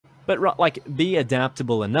but like be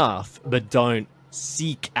adaptable enough, but don't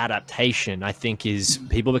seek adaptation. I think is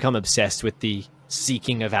people become obsessed with the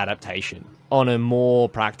seeking of adaptation. On a more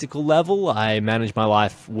practical level, I manage my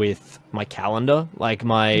life with my calendar. Like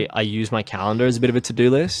I use my calendar as a bit of a to-do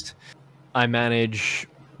list. I manage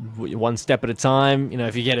one step at a time.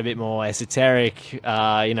 If you get a bit more esoteric,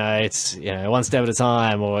 it's one step at a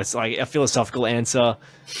time, or it's like a philosophical answer.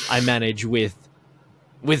 I manage with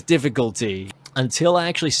difficulty until I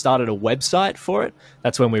actually started a website for it.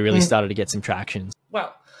 That's when we really started to get some traction.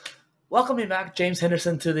 Well, welcome me back, James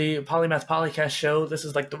Henderson, to the Polymath PolyCast show. This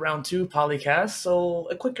is like the round 2 PolyCast, so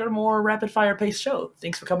a quicker, more rapid-fire paced show.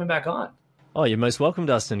 Thanks for coming back on. Oh, you're most welcome,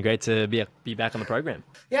 Dustin. Great to be back on the program.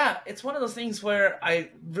 Yeah, it's one of those things where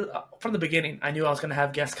from the beginning, I knew I was going to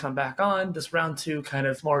have guests come back on. This round 2 kind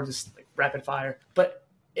of more just like rapid fire, but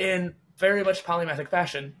in very much polymathic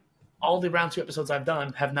fashion. All the round 2 episodes I've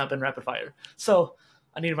done have not been rapid fire. So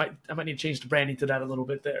I might need to change the branding to that a little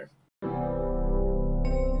bit there.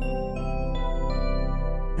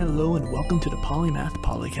 Hello and welcome to the Polymath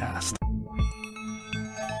PolyCast.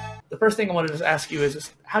 The first thing I wanted to ask you is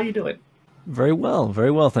just, how you doing? Very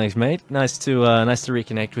well, thanks, mate. Nice to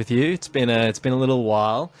reconnect with you. It's been a little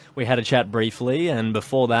while. We had a chat briefly, and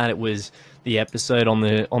before that, it was the episode on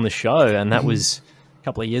the show, and that was a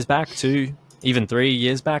couple of years back, 2, even 3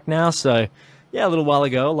 years back now. So, yeah, a little while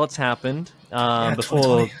ago. Lots happened.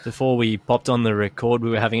 Before we popped on the record, we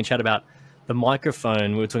were having a chat about the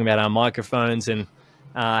microphone. We were talking about our microphones and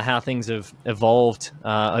how things have evolved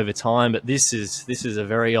over time. But this is a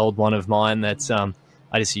very old one of mine that's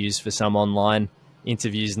I just use for some online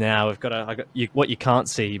interviews now. What you can't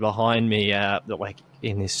see behind me, like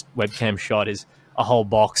in this webcam shot, is a whole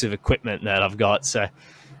box of equipment that I've got. So,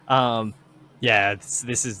 yeah,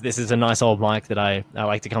 this is a nice old mic that I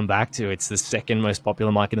like to come back to. It's the second most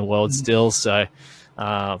popular mic in the world still. So,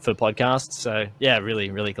 for podcasts. So, yeah,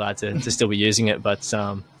 really glad to still be using it. But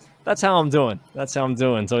that's how I'm doing.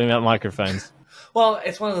 Talking about microphones. Well,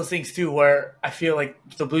 it's one of those things too where I feel like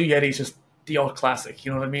the Blue Yeti is just the old classic,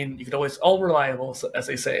 you know what I mean? You could always, all reliable, as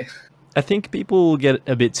they say. I think people get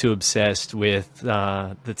a bit too obsessed with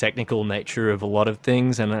the technical nature of a lot of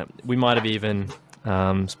things, and we might have even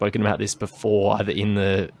spoken about this before, either in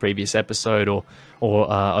the previous episode or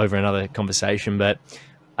over another conversation, but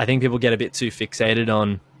I think people get a bit too fixated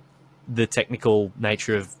on the technical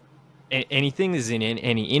nature of anything is in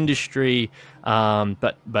any industry,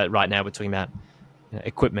 but right now we're talking about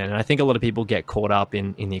equipment, and I think a lot of people get caught up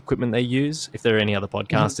in the equipment they use. If there are any other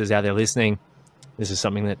podcasters out there listening, this is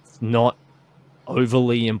something that's not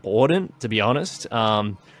overly important, to be honest.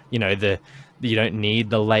 You don't need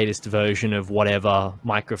the latest version of whatever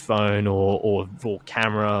microphone or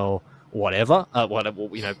camera or whatever,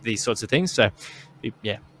 these sorts of things. So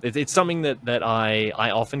yeah, it's something that I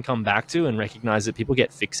often come back to and recognize that people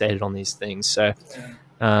get fixated on these things. So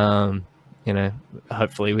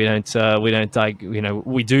hopefully we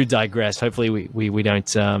do digress. Hopefully we don't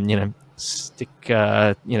stick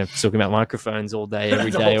talking about microphones all day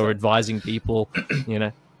every day or advising people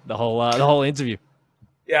the whole interview.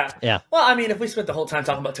 Yeah. Well, I mean, if we spent the whole time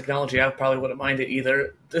talking about technology, I probably wouldn't mind it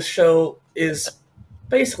either. This show is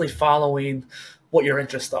basically following what your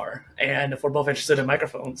interests are, and if we're both interested in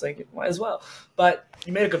microphones, like, might as well. But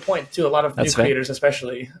you made a good point too. A lot of new creators,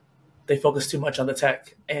 especially, they focus too much on the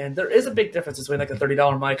tech, and there is a big difference between like a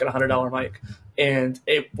 $30 mic and a $100 mic, and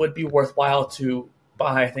it would be worthwhile to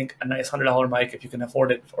buy, I think, a nice $100 mic if you can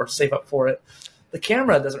afford it or save up for it. The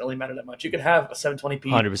camera doesn't really matter that much. You could have a 720p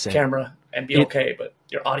 100%. camera and be okay, but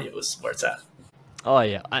your audio is where it's at. Oh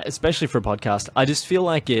yeah, especially for a podcast. I just feel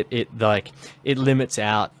like it limits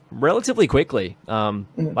out relatively quickly.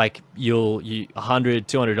 Like you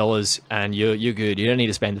 $100-$200 and you're good. You don't need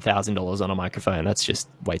to spend $1,000 on a microphone. That's just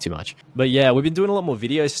way too much. But yeah, we've been doing a lot more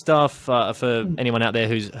video stuff. For anyone out there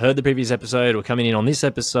who's heard the previous episode or coming in on this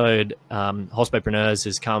episode, Hospopreneurs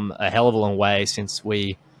has come a hell of a long way since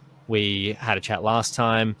we had a chat last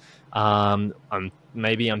time. I'm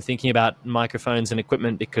thinking about microphones and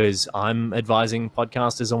equipment because I'm advising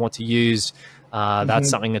podcasters on what to use. That's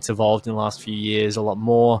something that's evolved in the last few years a lot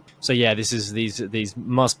more. So yeah, these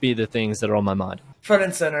must be the things that are on my mind. Front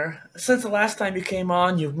and center. Since the last time you came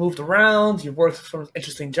on, you've moved around, you've worked some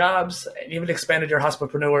interesting jobs, and even expanded your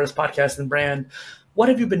Hospopreneurs podcast and brand. What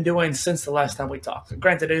have you been doing since the last time we talked?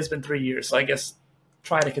 Granted, it has been 3 years, so I guess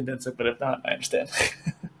try to condense it, but if not, I understand.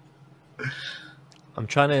 I'm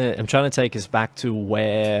trying to take us back to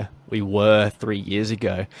where we were 3 years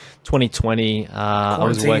ago, 2020. I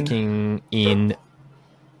was working in,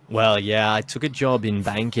 I took a job in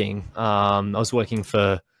banking. I was working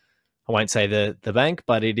for, I won't say the bank,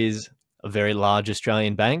 but it is a very large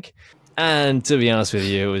Australian bank. And to be honest with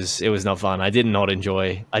you, it was not fun. I did not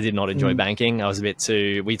enjoy banking. I was a bit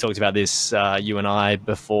too. We talked about this, you and I,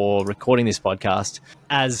 before recording this podcast.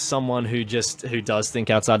 As someone who does think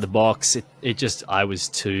outside the box, I was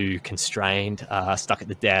too constrained, stuck at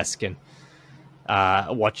the desk, and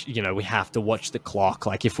watch. We have to watch the clock.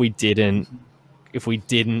 Like if we didn't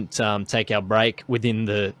take our break within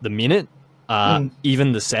the minute,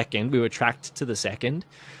 even the second, we were tracked to the second.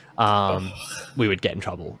 We would get in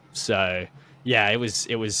trouble. So yeah, it was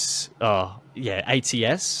ATS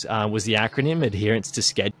was the acronym, adherence to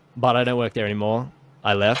schedule. But I don't work there anymore.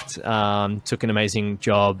 I left, took an amazing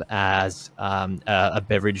job as a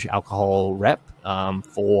beverage alcohol rep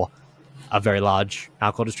for a very large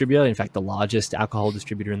alcohol distributor. In fact, the largest alcohol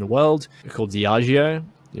distributor in the world, called Diageo.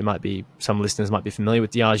 Some listeners might be familiar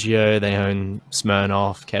with Diageo. They own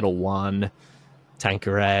Smirnoff, Kettle One,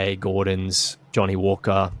 Tanqueray, Gordon's, Johnny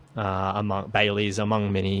Walker, among Bailey's,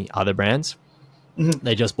 among many other brands.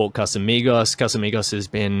 They just bought Casamigos. Casamigos has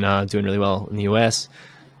been doing really well in the US.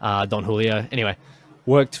 Don Julio. Anyway,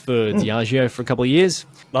 worked for Diageo for a couple of years.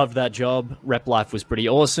 Loved that job. Rep life was pretty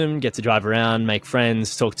awesome. Get to drive around, make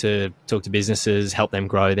friends, talk to businesses, help them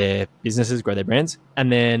grow their businesses, grow their brands.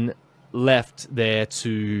 And then left there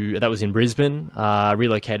that was in Brisbane,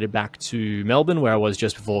 relocated back to Melbourne, where I was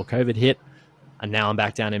just before COVID hit. And now I'm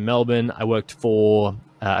back down in Melbourne. I worked for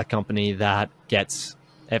a company that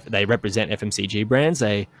they represent FMCG brands.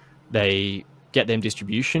 They get them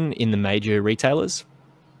distribution in the major retailers.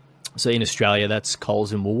 So in Australia, that's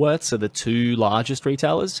Coles and Woolworths. So the two largest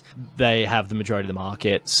retailers, they have the majority of the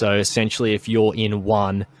market. So essentially, if you're in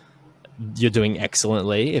one, you're doing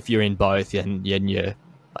excellently. If you're in both, then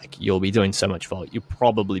you'll be doing so much volume. You'll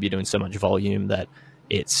probably be doing so much volume that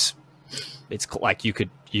it's like you'd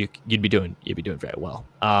be doing very well.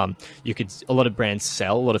 A lot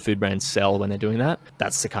of food brands sell when they're doing that.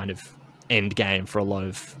 That's the kind of end game for a lot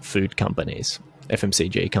of food companies,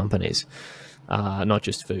 FMCG companies, not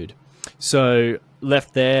just food. So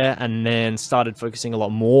left there and then started focusing a lot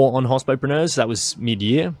more on Hospopreneurs. That was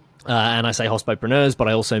mid-year. And I say Hospopreneurs, but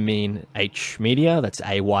I also mean H Media. That's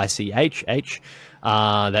AYCH.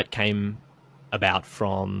 That came about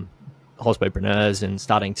from Hospopreneurs and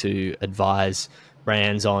starting to advise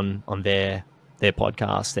brands on their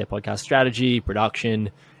podcast strategy, production,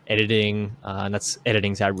 editing. And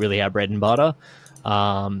editing's really our bread and butter.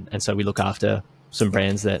 And so we look after some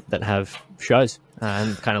brands that have shows,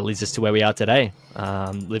 and kind of leads us to where we are today,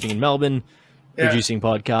 living in Melbourne, producing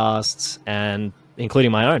podcasts, and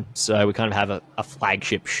including my own. So we kind of have a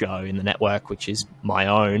flagship show in the network, which is my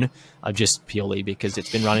own, just purely because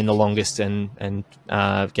it's been running the longest and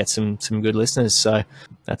get some good listeners. So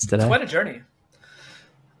that's today. It's quite a journey.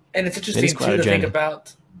 And it's interesting too to think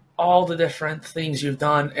about all the different things you've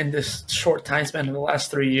done in this short time span in the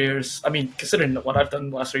last 3 years. I mean, considering what I've done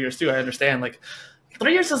in the last 3 years too, I understand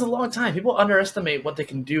 3 years is a long time. People underestimate what they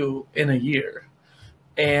can do in a year.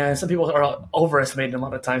 And some people are overestimating a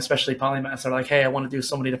lot of times, especially polymaths. They're like, hey, I want to do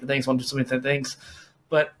so many different things,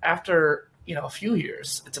 But after, a few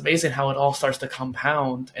years, it's amazing how it all starts to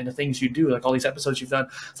compound and the things you do, like all these episodes you've done.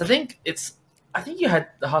 So I think you had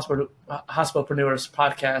the Hospopreneurs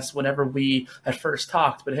podcast whenever we had first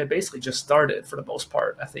talked, but it had basically just started for the most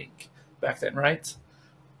part, I think, back then, right?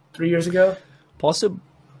 3 years ago?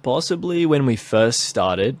 Possibly when we first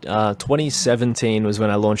started. 2017 was when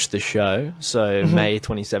I launched the show, so May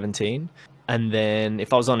 2017. And then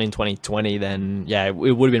if I was on in 2020, then it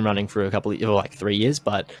would have been running for a couple of, 3 years,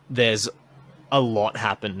 but there's a lot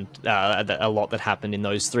happened, a lot that happened in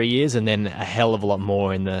those 3 years, and then a hell of a lot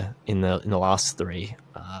more in the last three.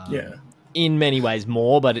 In many ways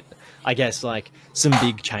more, but I guess some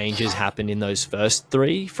big changes happened in those first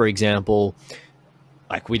three. For example,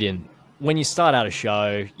 when you start out a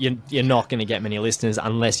show, you're not going to get many listeners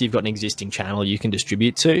unless you've got an existing channel you can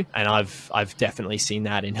distribute to. And I've definitely seen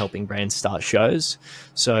that in helping brands start shows.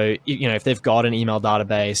 So, if they've got an email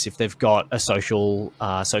database, if they've got a social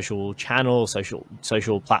channel,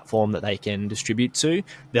 social platform that they can distribute to,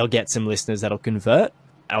 they'll get some listeners that'll convert.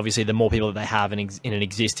 Obviously, the more people that they have in an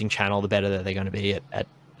existing channel, the better that they're going to be at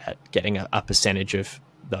getting a percentage of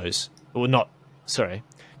those. Or not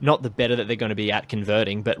the better that they're going to be at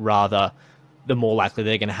converting, but rather the more likely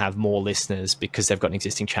they're going to have more listeners because they've got an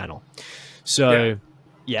existing channel. So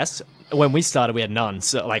yes, when we started, we had none.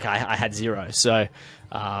 So I had zero. So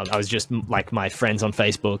I was just my friends on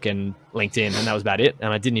Facebook and LinkedIn, and that was about it.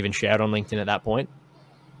 And I didn't even share it on LinkedIn at that point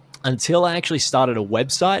until I actually started a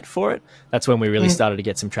website for it. That's when we really started to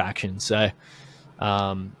get some traction. So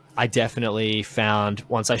I definitely found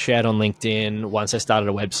once I shared on LinkedIn, once I started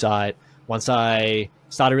a website, once I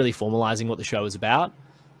started really formalizing what the show was about,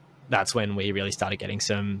 that's when we really started getting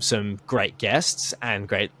some great guests and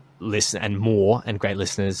great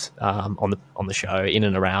listeners on the show in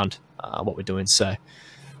and around what we're doing. So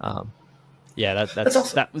that's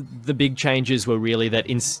awesome. The big changes were really that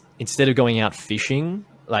instead of going out fishing,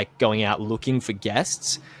 like going out looking for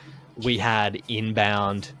guests, we had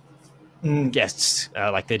inbound guests,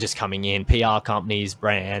 like they're just coming in, PR companies,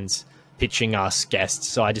 brands pitching us guests.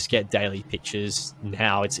 So I just get daily pitches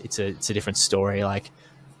now. It's a different story, like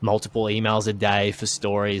multiple emails a day for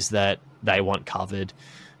stories that they want covered.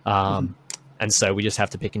 And so we just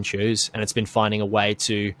have to pick and choose. And it's been finding a way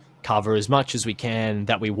to cover as much as we can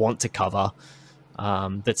that we want to cover,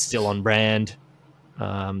 that's still on brand,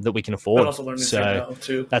 that we can afford. But also learning to say no,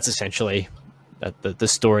 too. That's essentially the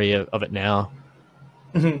story of it now.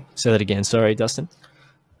 Say that again. Sorry, Dustin.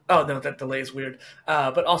 Oh, no, that delay is weird.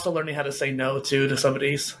 But also learning how to say no to some of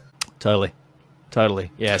these. Totally.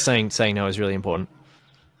 Yeah, saying no is really important.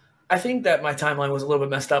 I think that my timeline was a little bit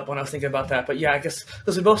messed up when I was thinking about that. But yeah, I guess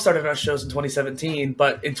because we both started our shows in 2017,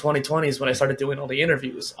 but in 2020 is when I started doing all the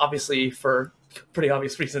interviews, obviously for pretty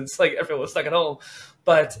obvious reasons, like everyone was stuck at home.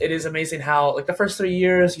 But it is amazing how, like, the first 3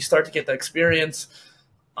 years, you start to get the experience.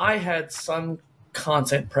 I had some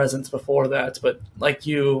content presence before that, but like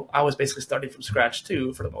you, I was basically starting from scratch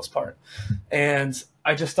too, for the most part. And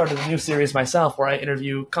I just started a new series myself where I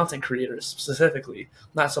interview content creators specifically,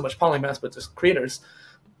 not so much polymaths, but just creators.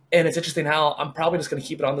 And it's interesting how I'm probably just going to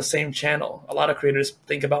keep it on the same channel. A lot of creators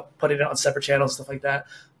think about putting it on separate channels, stuff like that,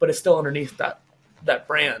 but it's still underneath that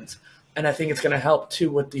brand. And I think it's going to help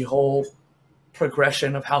too with the whole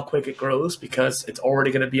progression of how quick it grows, because it's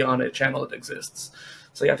already going to be on a channel that exists.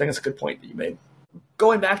 So yeah, I think it's a good point that you made.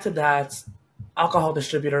 Going back to that alcohol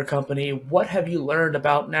distributor company, what have you learned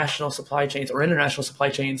about national supply chains or international supply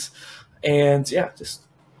chains? And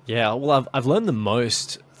well, I've learned the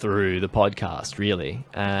most through the podcast, really.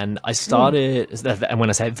 And I started, and when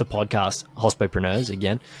I say the podcast, Hospopreneurs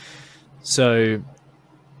again. So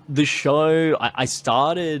the show, I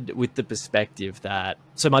started with the perspective that,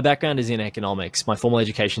 so my background is in economics, my formal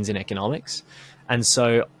education's in economics. And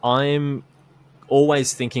so I'm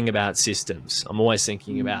always thinking about systems. I'm always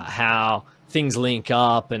thinking about how things link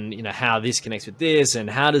up and, you know, how this connects with this and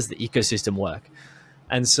how does the ecosystem work.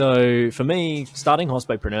 And so for me, starting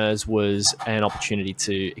Hospopreneurs was an opportunity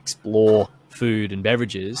to explore food and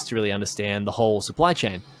beverages to really understand the whole supply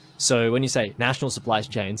chain. So when you say national supply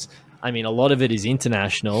chains, I mean, a lot of it is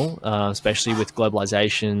international, especially with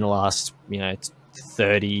globalization in the last,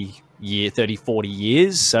 30, 40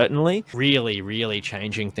 years, certainly. Really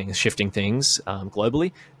changing things, shifting things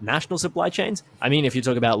globally. National supply chains, I mean, if you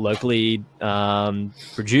talk about locally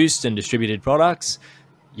produced and distributed products,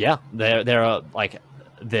 yeah, there are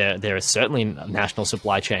certainly national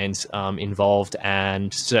supply chains involved,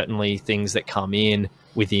 and certainly things that come in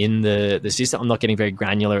within the system. I'm not getting very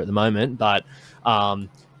granular at the moment, but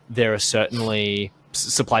there are certainly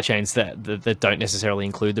supply chains that don't necessarily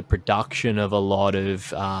include the production of a lot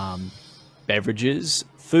of beverages,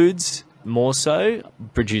 foods, more so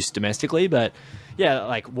produced domestically. But yeah,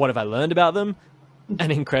 like, what have I learned about them?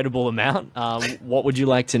 An incredible amount. What would you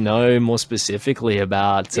like to know more specifically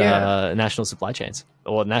about national supply chains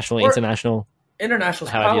or national, international? International.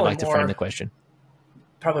 However you'd like to frame the question.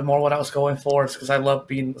 Probably more what I was going for, because I love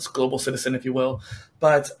being a global citizen, if you will.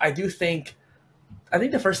 But I think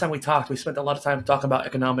the first time we talked, we spent a lot of time talking about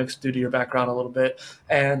economics due to your background a little bit.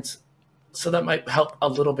 And so that might help a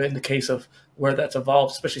little bit in the case of where that's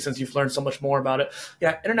evolved, especially since you've learned so much more about it.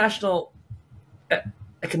 Yeah, international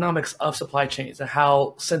economics of supply chains, and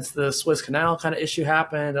how, since the Suez Canal kind of issue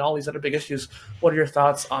happened and all these other big issues, what are your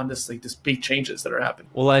thoughts on this big changes that are happening?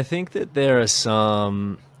 Well, I think that there are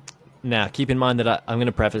some. Now, keep in mind that I'm going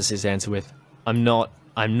to preface this answer with, I'm not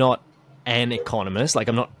an economist. Like,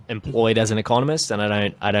 I'm not employed as an economist, and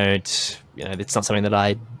I don't, it's not something that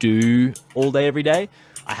I do all day, every day.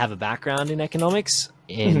 I have a background in economics,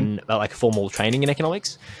 like formal training in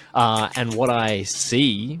economics. And what I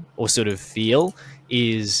see or sort of feel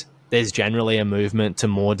is there's generally a movement to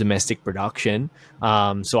more domestic production.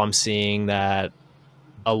 So I'm seeing that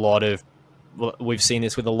we've seen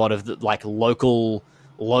this with a lot of local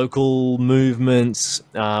movements.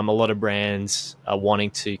 A lot of brands are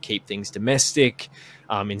wanting to keep things domestic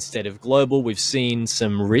instead of global. We've seen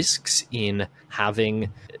some risks in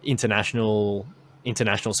having international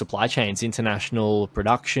supply chains, international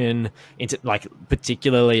production,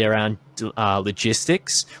 particularly around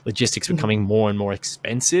logistics becoming more and more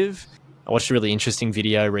expensive. I watched a really interesting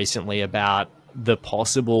video recently about the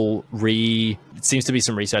possible it seems to be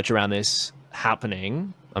some research around this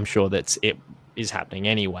happening. I'm sure that's it is happening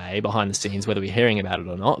anyway behind the scenes, whether we're hearing about it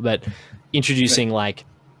or not. But introducing like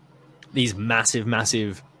these massive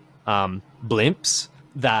blimps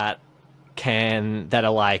that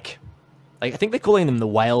are like I think they're calling them the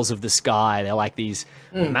whales of the sky. They're like these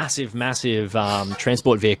massive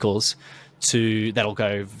transport vehicles that'll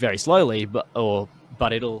go very slowly, but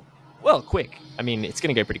it'll quick. I mean, it's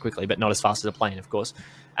going to go pretty quickly, but not as fast as a plane, of course.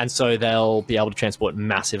 And so they'll be able to transport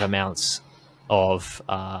massive amounts of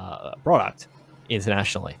product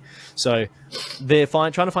internationally. So they're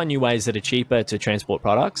trying to find new ways that are cheaper to transport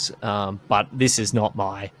products. But this is not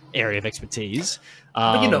my area of expertise.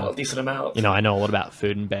 But you know a decent amount. You know, I know a lot about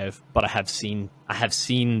food and bev, but I have seen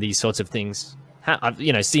these sorts of things.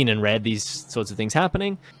 I've seen and read these sorts of things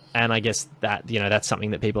happening, and I guess that that's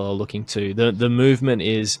something that people are looking to. The movement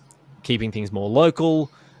is keeping things more local,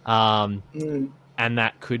 and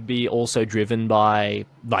that could be also driven by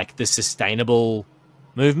like the sustainable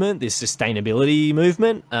movement, this sustainability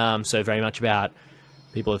movement. So very much about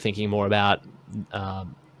people are thinking more about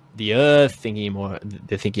the earth,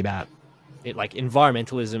 they're thinking about it. Like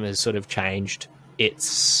environmentalism has sort of changed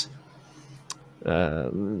its I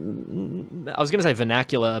was going to say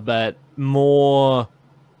vernacular, but more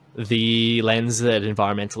the lens that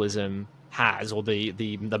environmentalism has, or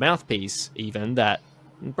the mouthpiece even, that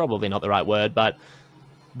probably not the right word, but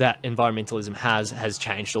that environmentalism has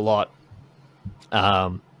changed a lot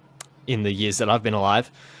in the years that I've been alive,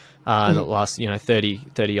 the last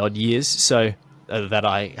 30 odd years, so that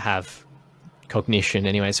I have cognition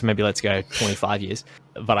anyway. So maybe let's go 25 years,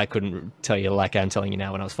 but I couldn't tell you like I'm telling you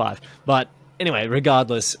now when I was 5. But anyway,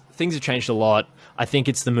 regardless, things have changed a lot. I think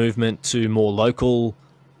it's the movement to more local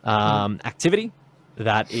activity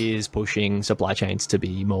that is pushing supply chains to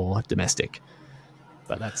be more domestic.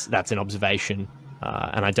 But that's an observation,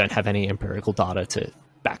 and I don't have any empirical data to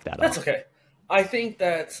back that up. That's okay. I think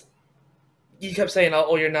that you kept saying,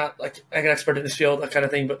 oh, you're not like an expert in this field, that kind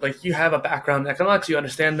of thing, but like you have a background in economics, you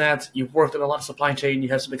understand that, you've worked in a lot of supply chain, you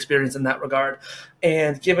have some experience in that regard.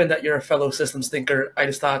 And given that you're a fellow systems thinker, I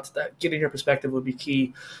just thought that getting your perspective would be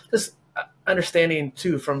key. Just understanding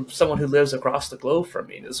too from someone who lives across the globe from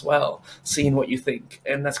me as well, seeing what you think.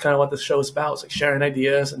 And that's kind of what this show is about. It's like sharing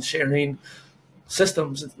ideas and sharing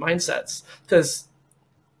systems and mindsets. Because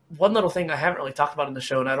one little thing I haven't really talked about in the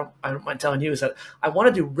show, and I don't mind telling you, is that I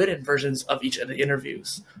want to do written versions of each of the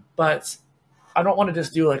interviews, but I don't want to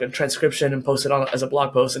just do like a transcription and post it on as a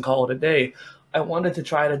blog post and call it a day. I wanted to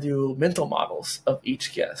try to do mental models of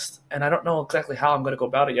each guest, and I don't know exactly how I'm going to go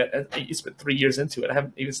about it yet. It's been 3 years into it. I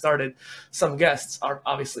haven't even started. Some guests are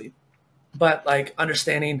obviously, but like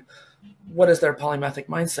understanding what is their polymathic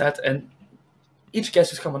mindset, and each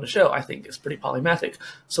guest who's come on the show, I think, is pretty polymathic.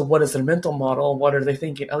 So what is their mental model? What are they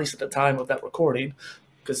thinking, at least at the time of that recording?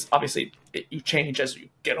 Because obviously you change as you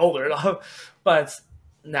get older. But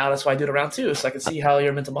now that's why I do it around 2, so I can see how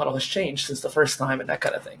your mental model has changed since the first time and that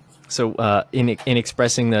kind of thing. So in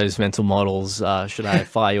expressing those mental models, should I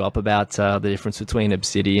fire you up about the difference between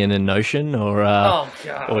Obsidian and Notion? Or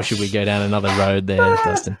should we go down another road there,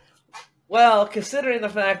 Dustin? Well, considering the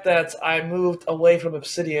fact that I moved away from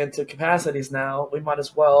Obsidian to capacities now, we might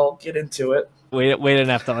as well get into it. We didn't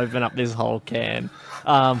have to open up this whole can.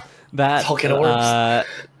 That whole can of worms. I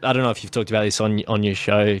don't know if you've talked about this on your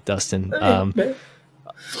show, Dustin.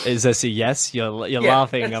 Is this a yes? You're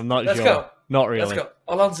laughing. I'm not let's sure. Go. Not really. Let's go.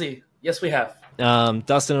 Alonzi. Yes, we have.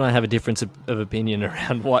 Dustin and I have a difference of opinion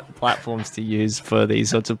around what platforms to use for these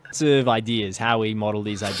sorts of ideas, how we model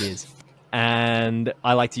these ideas. And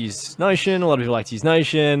I like to use Notion. A lot of people like to use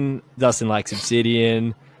Notion. Dustin likes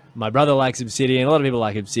Obsidian. My brother likes Obsidian. A lot of people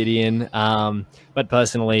like Obsidian. But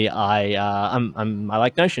personally, I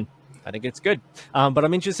like Notion. I think it's good. But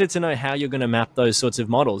I'm interested to know how you're going to map those sorts of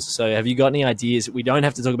models. So have you got any ideas? We don't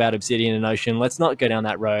have to talk about Obsidian and Notion. Let's not go down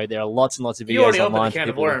that road. There are lots and lots of videos online for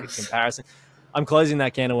people to look at comparison. I'm closing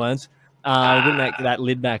that can of worms. Putting that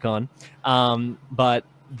lid back on. But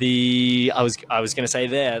I was going to say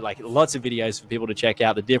there, like lots of videos for people to check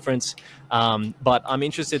out the difference. But I'm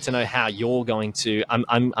interested to know how you're going to.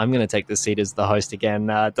 I'm going to take the seat as the host again,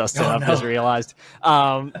 Dustin. I've just realized.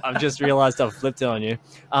 I've flipped it on you.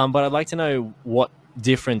 But I'd like to know what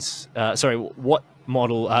difference. What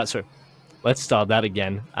model. Let's start that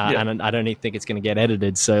again. And I don't even think it's going to get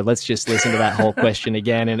edited. So let's just listen to that whole question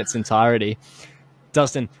again in its entirety.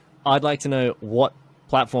 Dustin, I'd like to know what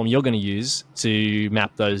platform you're going to use to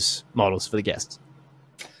map those models for the guests.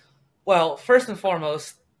 Well, first and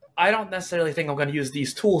foremost, I don't necessarily think I'm going to use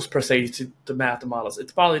these tools per se to map the models.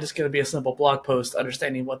 It's probably just going to be a simple blog post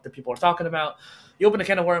understanding what the people are talking about. You open a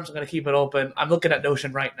can of worms, I'm going to keep it open. I'm looking at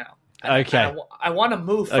Notion right now. Okay. I want to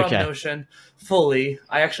move from Notion fully.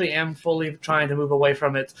 I actually am fully trying to move away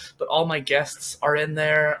from it, but all my guests are in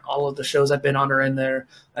there. All of the shows I've been on are in there,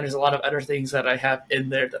 and there's a lot of other things that I have in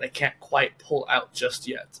there that I can't quite pull out just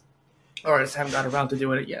yet, or I just haven't got around to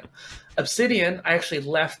doing it yet. Obsidian, I actually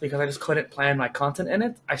left because I just couldn't plan my content in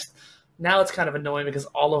it. Now it's kind of annoying because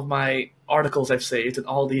all of my articles I've saved and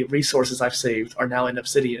all the resources I've saved are now in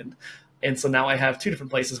Obsidian, and so now I have 2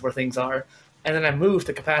 different places where things are. And then I moved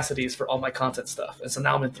to capacities for all my content stuff. And so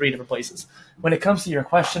now I'm in 3 different places. When it comes to your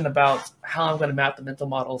question about how I'm going to map the mental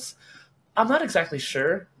models, I'm not exactly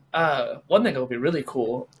sure. One thing that would be really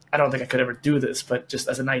cool, I don't think I could ever do this, but just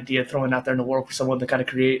as an idea thrown out there in the world for someone to kind of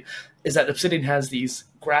create, is that Obsidian has these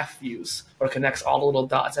graph views where it connects all the little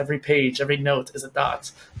dots. Every page, every note is a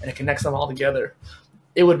dot, and it connects them all together.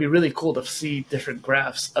 It would be really cool to see different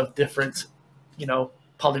graphs of different,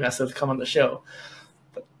 polymaths that come on the show.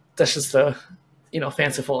 That's just a,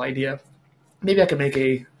 fanciful idea. Maybe I could make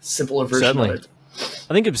a simpler version of it.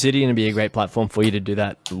 I think Obsidian would be a great platform for you to do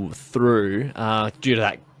that through, due to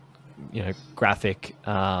that, graphic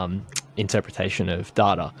interpretation of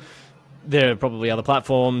data. There are probably other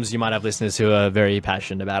platforms. You might have listeners who are very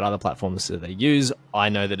passionate about other platforms that they use. I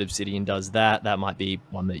know that Obsidian does that. That might be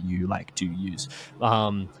one that you like to use.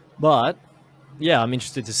 But yeah, I'm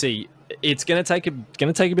interested to see. It's going to take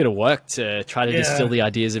a bit of work to try to distill the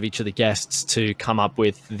ideas of each of the guests to come up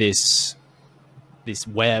with this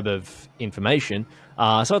web of information.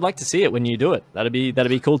 So I'd like to see it when you do it. That'd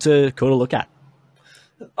be cool to look at.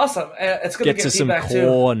 Awesome. It's good to get to some feedback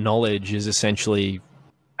core too. knowledge is essentially.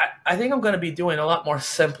 I think I'm going to be doing a lot more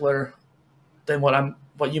simpler than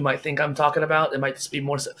what you might think I'm talking about. It might just be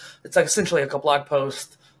more. It's like essentially like a blog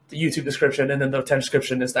post, the YouTube description, and then the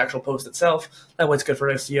transcription is the actual post itself. That way it's good for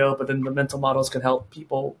SEO, but then the mental models can help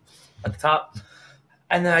people at the top.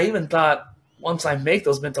 And then I even thought once I make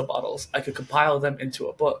those mental models, I could compile them into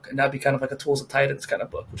a book, and that'd be kind of like a Tools of Titans kind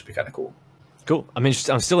of book, which would be kind of cool. Cool. I'm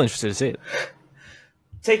still interested to see it.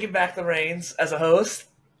 Taking back the reins as a host,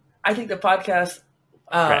 I think the podcast.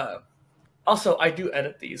 Also, I do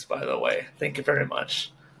edit these, by the way. Thank you very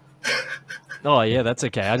much. Oh yeah, that's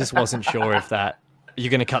okay. I just wasn't sure if you're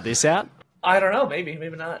going to cut this out. I don't know. Maybe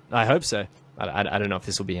not. I hope so. I don't know if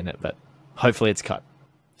this will be in it, but hopefully it's cut.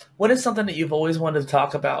 What is something that you've always wanted to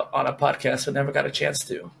talk about on a podcast but never got a chance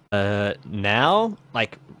to? Now,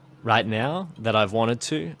 like right now, that I've wanted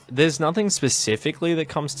to. There's nothing specifically that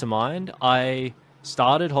comes to mind. I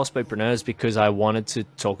started Hospopreneurs because I wanted to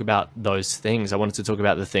talk about those things. I wanted to talk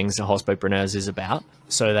about the things that Hospopreneurs is about.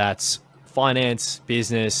 So that's finance,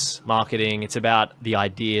 business, marketing. It's about the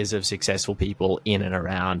ideas of successful people in and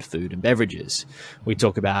around food and beverages. We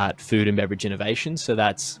talk about food and beverage innovation. So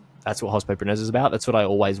that's what Hospopreneurs is about. That's what I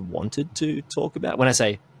always wanted to talk about. When I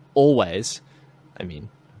say always, I mean,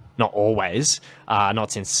 not always,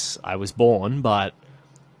 not since I was born, but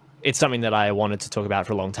it's something that I wanted to talk about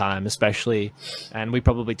for a long time, especially, and we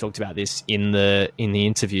probably talked about this in the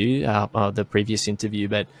interview, the previous interview,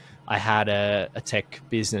 but I had a tech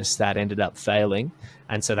business that ended up failing,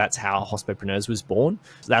 and so that's how Hospopreneurs was born.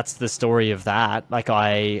 That's the story of that. Like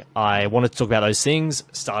I wanted to talk about those things,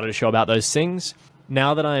 started a show about those things.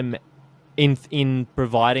 Now that I'm in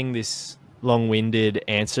providing this long-winded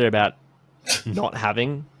answer about not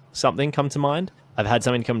having something come to mind, I've had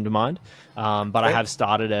something come to mind, but I have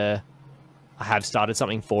started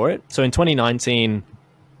something for it. So in 2019,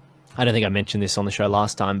 I don't think I mentioned this on the show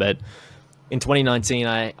last time, but in 2019,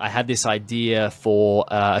 I had this idea for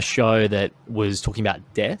a show that was talking about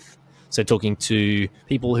death. So talking to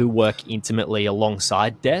people who work intimately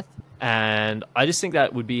alongside death. And I just think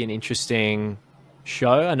that would be an interesting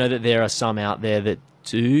show. I know that there are some out there that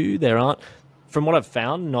do. There aren't. From what I've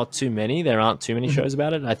found, not too many. There aren't too many shows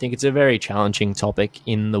about it. I think it's a very challenging topic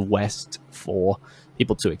in the West for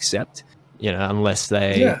people to accept, unless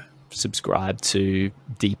they subscribe to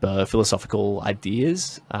deeper philosophical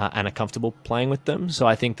ideas and are comfortable playing with them. So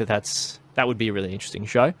I think that would be a really interesting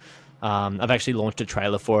show. I've actually launched a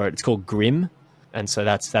trailer for it. It's called Grim, and so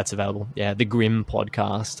that's available. Yeah, the Grim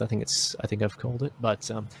podcast. I think I've called it. But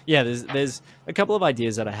there's a couple of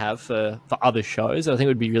ideas that I have for other shows that I think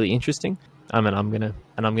would be really interesting. I'm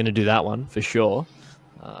gonna do that one for sure.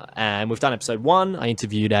 And we've done episode 1. I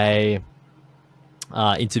interviewed a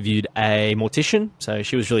mortician, so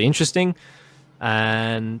she was really interesting,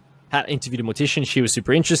 and had interviewed a mortician. She was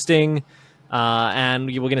super interesting, and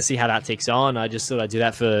we're going to see how that takes on. I just thought I'd do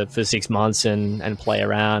that for 6 months and play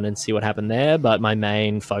around and see what happened there. But my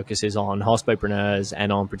main focus is on Hospopreneurs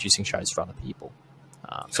and on producing shows for other people.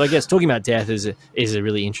 So I guess talking about death is a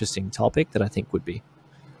really interesting topic that I think would be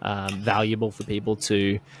valuable for people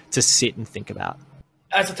to sit and think about.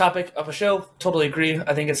 as a topic of a show, totally agree.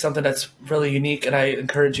 I think it's something that's really unique, and I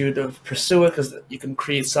encourage you to pursue it because you can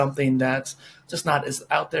create something that's just not as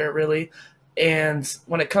out there, really. And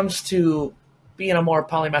when it comes to being a more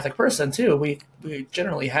polymathic person, too, we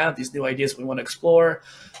generally have these new ideas we want to explore.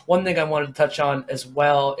 One thing I wanted to touch on as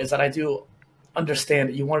well is that I do understand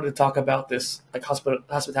that you wanted to talk about this, like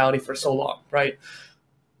hospitality for so long, right?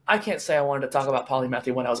 I can't say I wanted to talk about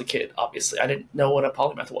polymathy when I was a kid, obviously. I didn't know what a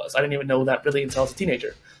polymath was. I didn't even know that really until I was a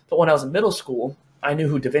teenager. But when I was in middle school, I knew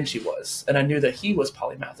who Da Vinci was, and I knew that he was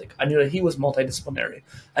polymathic. I knew that he was multidisciplinary,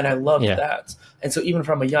 and I loved that. And so even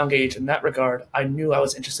from a young age in that regard, I knew I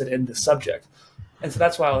was interested in this subject. And so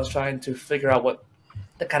that's why I was trying to figure out what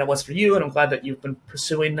that kind of was for you, and I'm glad that you've been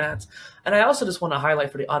pursuing that. And I also just want to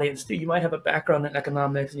highlight for the audience, too, you might have a background in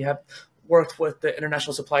economics, and you have worked with the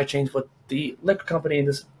international supply chains with the liquor company and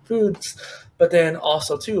the foods, but then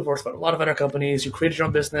also, too, of course, with a lot of other companies. You created your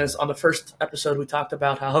own business. On the first episode, we talked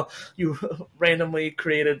about how you randomly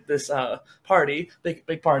created this party,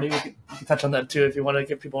 big party. We can touch on that, too, if you want to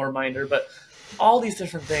give people a reminder. But all these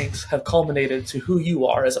different things have culminated to who you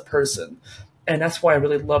are as a person. And that's why I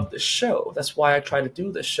really love this show. That's why I try to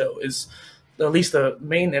do this show, is at least the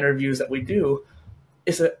main interviews that we do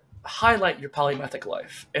is to highlight your polymathic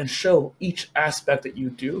life and show each aspect that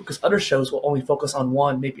you do, because other shows will only focus on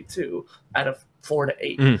one, maybe two, out of 4 to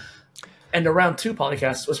 8. And the round 2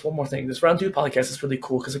 polycast was one more thing. This round 2 polycast is really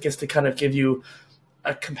cool because it gets to kind of give you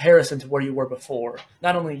a comparison to where you were before.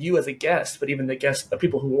 Not only you as a guest, but even the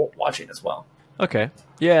people who are watching as well. Okay.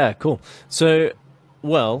 Yeah, cool. So,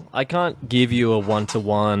 well, I can't give you a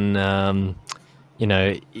one-to-one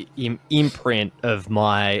imprint of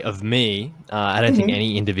me. I don't think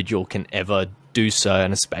any individual can ever do so,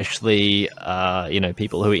 and especially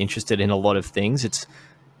people who are interested in a lot of things. It's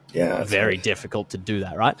very difficult to do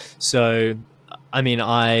that, right? So, I mean,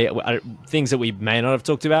 I things that we may not have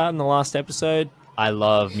talked about in the last episode. I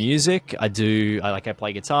love music. I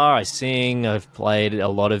play guitar. I sing. I've played a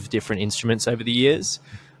lot of different instruments over the years.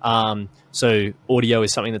 So audio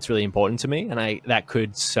is something that's really important to me, and that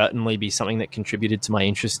could certainly be something that contributed to my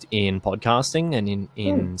interest in podcasting and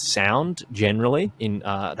in sound generally, in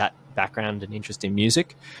that background and interest in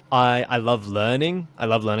music. I love learning. I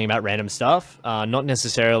love learning about random stuff. Not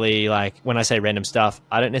necessarily, like, when I say random stuff,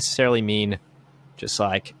 I don't necessarily mean just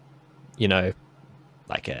like a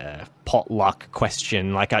potluck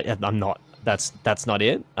question. Like I'm not. That's not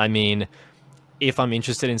it. I mean, if I'm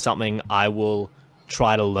interested in something, I will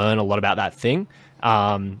try to learn a lot about that thing,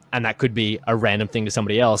 and that could be a random thing to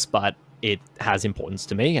somebody else, but it has importance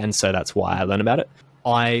to me, and so that's why I learn about it.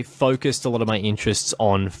 I focused a lot of my interests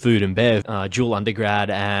on food and bev, dual undergrad,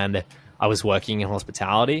 and I was working in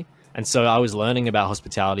hospitality, and so I was learning about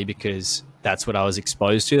hospitality because that's what I was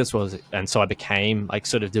exposed to. And so I became, like,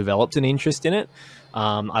 sort of developed an interest in it.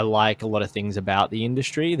 I like a lot of things about the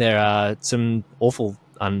industry. There are some awful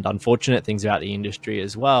and unfortunate things about the industry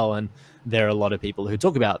as well, and there are a lot of people who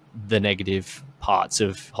talk about the negative parts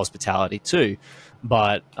of hospitality too.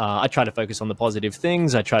 But I try to focus on the positive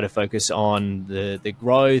things. I try to focus on the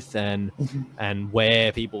growth and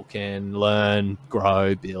where people can learn,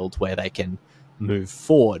 grow, build, where they can move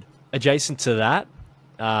forward. Adjacent to that,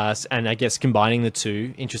 and I guess combining the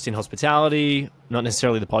two, interest in hospitality, not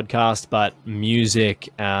necessarily the podcast, but music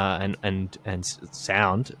and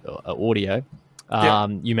sound, audio.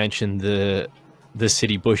 You mentioned the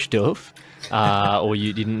City Bush Doof, or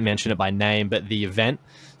you didn't mention it by name, but the event.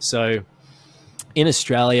 So in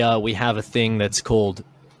Australia, we have a thing that's called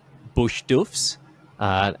Bush Doofs,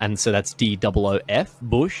 and so that's DOOF,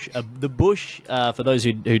 Bush. The bush, for those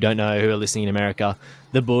who don't know, who are listening in America,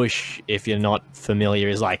 the bush, if you're not familiar,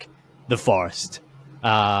 is like the forest.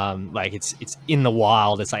 Like it's in the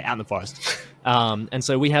wild. It's like out in the forest. And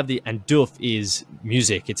so we have and Doof is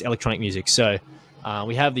music. It's electronic music. So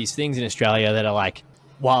we have these things in Australia that are like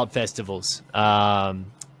wild festivals. They don't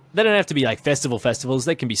have to be like festivals.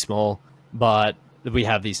 They can be small, but we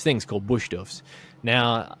have these things called bush doofs.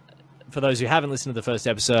 Now, for those who haven't listened to the first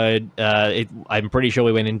episode, I'm pretty sure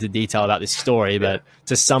we went into detail about this story, but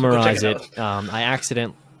to summarize it, I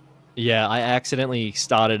accidentally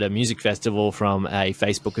started a music festival from a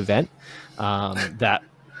Facebook event that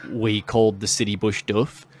we called the City Bush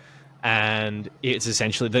Doof. And it's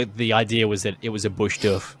essentially, the idea was that it was a bush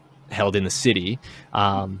doof held in the city.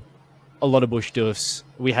 A lot of bush doofs,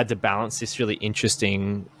 we had to balance this really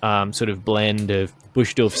interesting sort of blend of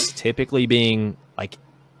bush doofs typically being like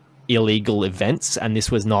illegal events, and this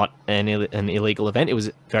was not an illegal event. It was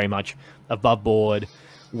very much above board.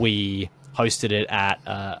 We hosted it at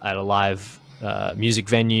a live music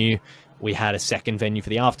venue. We had a second venue for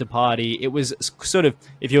the after party. It was sort of,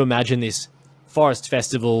 if you imagine this Forest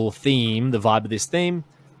Festival theme, the vibe of this theme,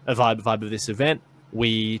 a vibe of this event.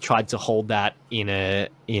 We tried to hold that in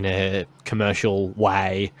a commercial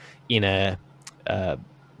way, in a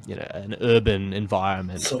an urban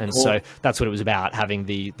environment, so and cool. So that's what it was about, having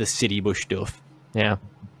the city bush doof. Yeah,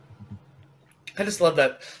 I just love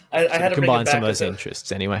that. I had to combine some of those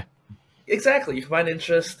interests anyway. Exactly, you combine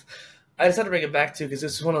interests. I just had to bring it back too, because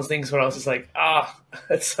this is one of those things where I was just like,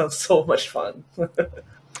 that sounds so much fun. It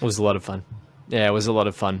was a lot of fun. Yeah, it was a lot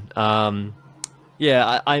of fun.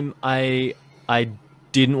 I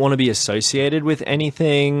didn't want to be associated with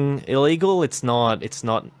anything illegal. It's not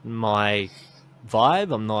my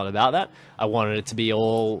vibe. I'm not about that. I wanted it to be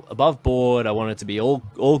all above board. I wanted it to be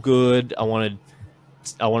all good. I wanted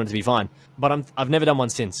it to be fine. But I've never done one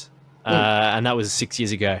since, and that was 6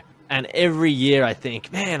 years ago. And every year I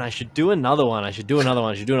think, man, I should do another one.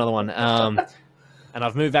 And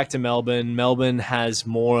I've moved back to Melbourne. Melbourne has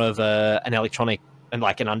more of an electronic and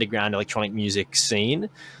like an underground electronic music scene.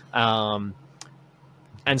 And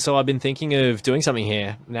so I've been thinking of doing something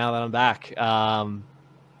here now that I'm back.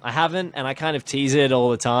 I haven't, and I kind of tease it all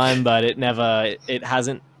the time, but it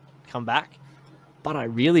hasn't come back. But I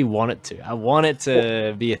really want it to. I want it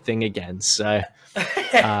to be a thing again. So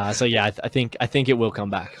yeah, I think it will come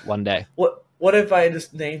back one day. What if I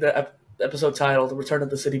just named the episode title "The Return of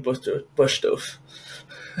the City Bush Doof"?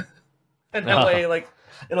 And that way, like,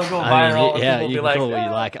 it'll go viral. Yeah, and you people can will be call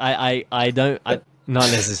like, what you like. I don't.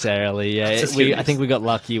 Not necessarily. Yeah, I think we got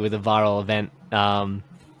lucky with a viral event on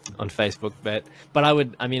Facebook, but I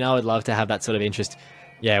would love to have that sort of interest.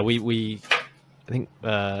 Yeah, I think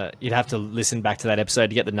you'd have to listen back to that episode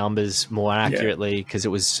to get the numbers more accurately, because it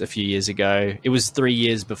was a few years ago. It was 3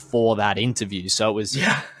 years before that interview, so it was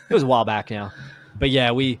a while back now. But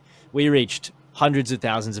yeah, we reached hundreds of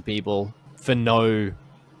thousands of people for no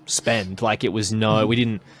spend. Like, it was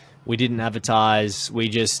we didn't advertise. We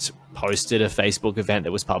just posted a Facebook event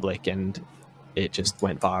that was public, and it just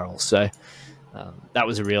went viral. So that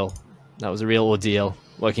was a real ordeal,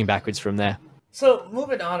 working backwards from there. So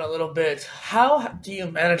moving on a little bit, how do you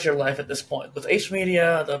manage your life at this point with H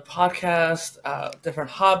Media, the podcast, different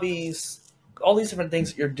hobbies, all these different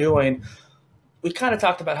things that you're doing? We kind of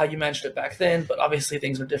talked about how you managed it back then, but obviously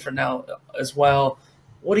things are different now as well.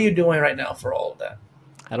 What are you doing right now for all of that?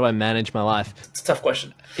 How do I manage my life? It's a tough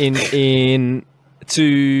question.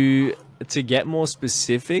 To get more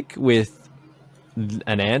specific with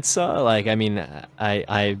an answer, like, I mean,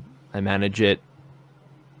 I manage it.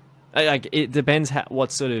 It depends how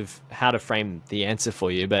to frame the answer for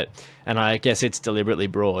you, and I guess it's deliberately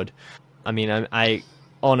broad. I mean, I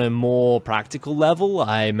on a more practical level,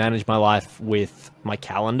 I manage my life with my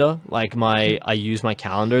calendar. Like, I use my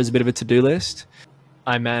calendar as a bit of a to-do list.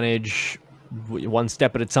 I manage one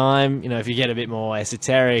step at a time. If you get a bit more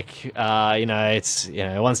esoteric, it's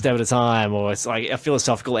one step at a time, or it's like a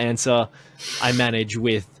philosophical answer. I manage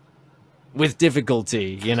with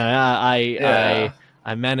difficulty.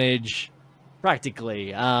 I manage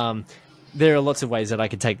practically. There are lots of ways that I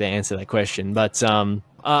could take the answer to that question, but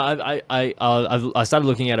I started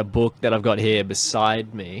looking at a book that I've got here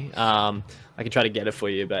beside me. I can try to get it for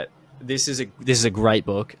you, but this is a great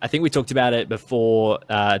book. I think we talked about it before.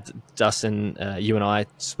 Dustin, you and I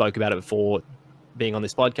spoke about it before being on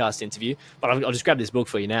this podcast interview, but I'll just grab this book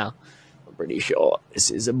for you now. I'm pretty sure this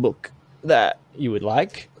is a book that you would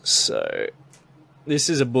like. So this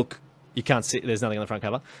is a book. You can't see, there's nothing on the front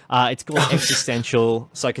cover. It's called Existential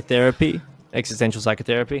Psychotherapy. Existential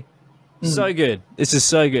Psychotherapy. So good. This is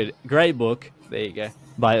so good. Great book. There you go.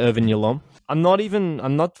 By Irvin Yalom. I'm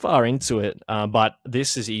not far into it, but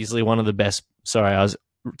this is easily one of the best. Sorry, I was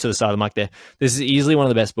to the side of the mic there. This is easily one of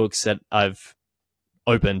the best books that I've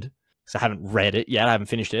opened, because I haven't read it yet. I haven't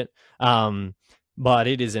finished it. But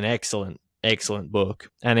it is an excellent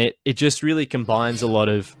book. And it just really combines a lot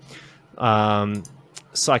of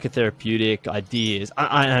psychotherapeutic ideas.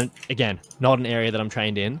 I again, not an area that I'm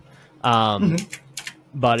trained in,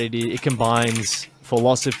 but it combines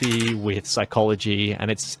philosophy with psychology,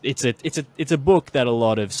 and it's a book that a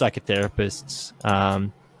lot of psychotherapists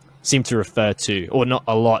seem to refer to, or not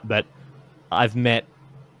a lot, but I've met.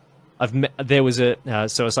 There was a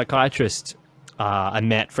psychiatrist I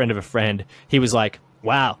met, friend of a friend. He was like,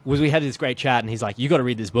 "Wow," we had this great chat, and he's like, "You got to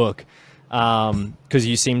read this book." Because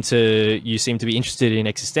you seem to be interested in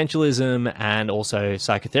existentialism and also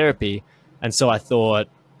psychotherapy, and so I thought,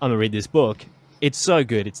 I'm gonna read this book. It's so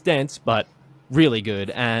good. It's dense, but really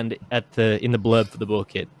good. And in the blurb for the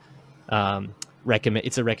book, it's a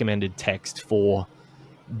recommended text for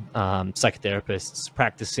psychotherapists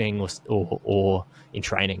practicing or in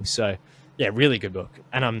training. So yeah, really good book.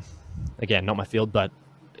 And again, not my field, but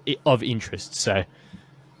of interest. So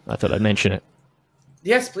I thought I'd mention it.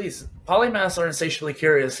 Yes, please. Polymaths are insatiably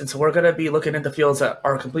curious, and so we're going to be looking into fields that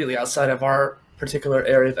are completely outside of our particular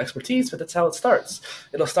area of expertise, but that's how it starts.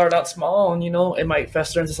 It'll start out small, and, it might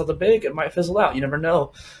fester into something big. It might fizzle out. You never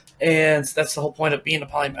know. And that's the whole point of being a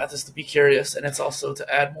polymath, is to be curious, and it's also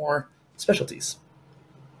to add more specialties.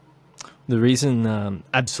 The reason,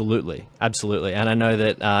 absolutely. And I know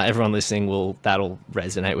that everyone listening that'll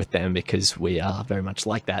resonate with them, because we are very much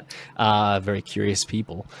like that, very curious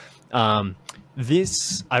people.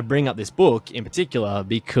 I bring up this book in particular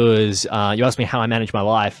because you asked me how I manage my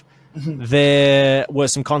life. There were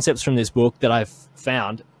some concepts from this book that I've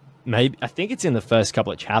found, I think it's in the first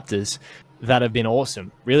couple of chapters, that have been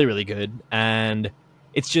awesome, really, really good. And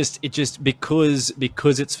it's just because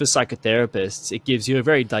it's for psychotherapists, it gives you a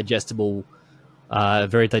very digestible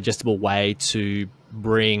way to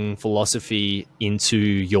bring philosophy into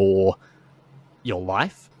your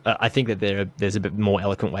life. I think that there's a bit more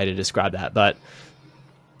eloquent way to describe that, but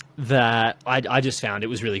that I just found it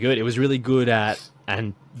was really good. It was really good at,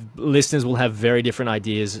 and listeners will have very different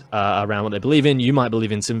ideas around what they believe in. You might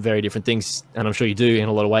believe in some very different things, and I'm sure you do in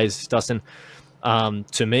a lot of ways, Dustin,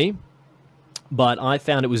 to me. But I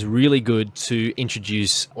found it was really good to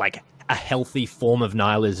introduce like a healthy form of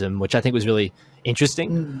nihilism, which I think was really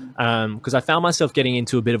interesting, because I found myself getting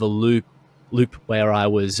into a bit of a loop where I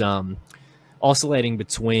was oscillating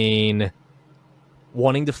between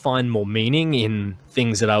wanting to find more meaning in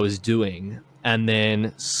things that I was doing, and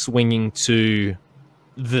then swinging to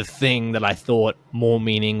the thing that I thought more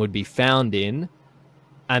meaning would be found in,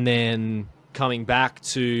 and then coming back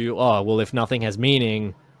to, oh, well, if nothing has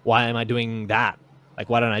meaning, why am I doing that? Like,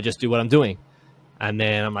 why don't I just do what I'm doing? And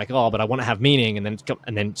then I'm like, oh, but I want to have meaning, and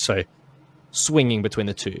then so swinging between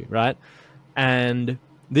the two, right? And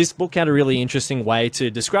this book had a really interesting way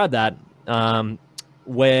to describe that,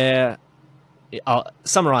 where,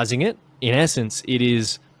 summarizing it, in essence, it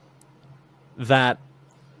is that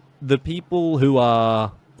the people who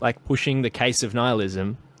are like pushing the case of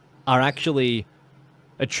nihilism are actually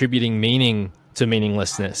attributing meaning to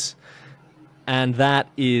meaninglessness. And that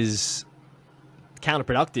is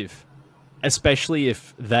counterproductive, especially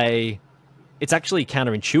if it's actually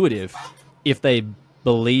counterintuitive if they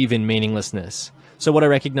believe in meaninglessness. So what I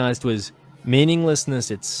recognized was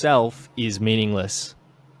meaninglessness itself is meaningless.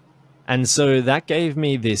 And so that gave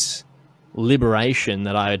me this liberation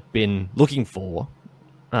that I had been looking for,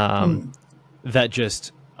 that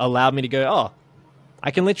just allowed me to go, oh,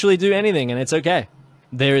 I can literally do anything and it's okay.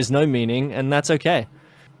 There is no meaning, and that's okay.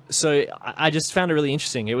 So I just found it really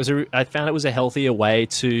interesting. I found it was a healthier way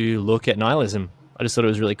to look at nihilism. I just thought it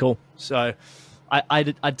was really cool. So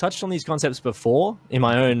I'd touched on these concepts before in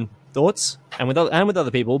my own thoughts and with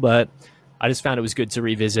other people, but I just found it was good to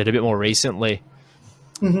revisit a bit more recently.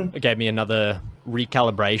 It gave me another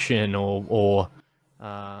recalibration or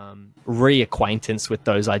reacquaintance with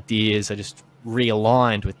those ideas. I just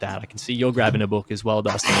realigned with that. I can see you're grabbing a book as well,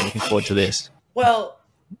 Dustin. I'm looking forward to this. Well,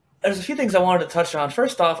 there's a few things I wanted to touch on.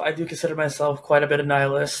 First off, I do consider myself quite a bit of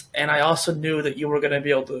nihilist, and I also knew that you were going to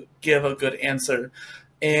be able to give a good answer.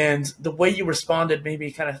 And the way you responded made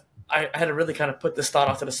me I had to really kind of put this thought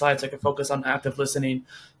off to the side so I could focus on active listening.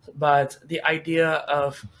 But the idea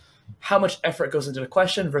of how much effort goes into the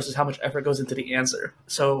question versus how much effort goes into the answer.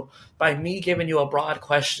 So by me giving you a broad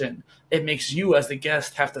question, it makes you as the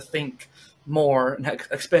guest have to think more and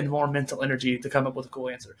expend more mental energy to come up with a cool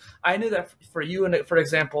answer. I knew that for you, and for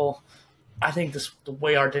example, I think the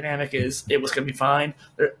way our dynamic is, it was going to be fine.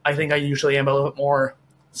 I think I usually am a little bit more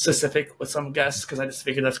specific with some guests because I just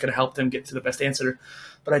figured that's going to help them get to the best answer.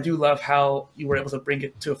 But I do love how you were able to bring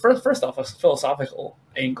it to first off a philosophical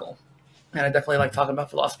angle. And I definitely like talking about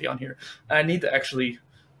philosophy on here. And I need to actually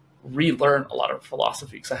relearn a lot of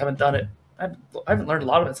philosophy because I haven't done it. I haven't learned a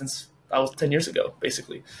lot of it since I was 10 years ago,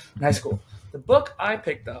 basically, in high school. The book I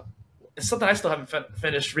picked up is something I still haven't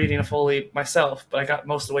finished reading fully myself, but I got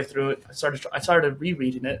most of the way through it. I started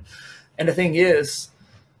rereading it. And the thing is,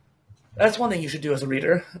 that's one thing you should do as a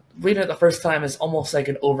reader. Reading it the first time is almost like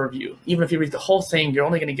an overview. Even if you read the whole thing, you're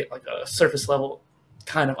only going to get like a surface level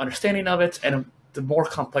kind of understanding of it. And the more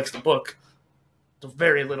complex the book, the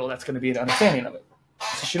very little that's going to be an understanding of it.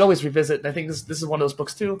 So you should always revisit. And I think this is one of those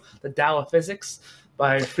books too, The Tao of Physics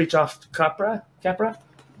by Fritjof Capra,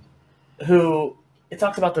 who it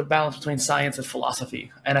talks about the balance between science and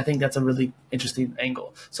philosophy. And I think that's a really interesting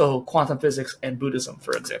angle. So quantum physics and Buddhism,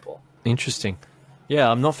 for example. Interesting. Yeah,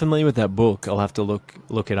 I'm not familiar with that book. I'll have to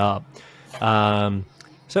look it up.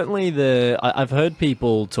 Certainly I've heard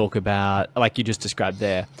people talk about, like you just described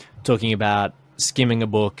there, talking about skimming a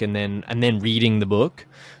book and then reading the book.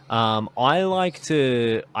 I like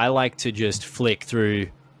to just flick through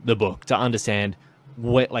the book to understand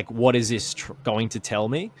what is this going to tell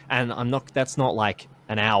me, and that's not like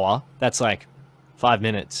an hour, that's like 5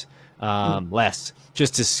 minutes less,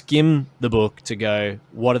 just to skim the book to go,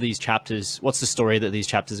 what are these chapters, what's the story that these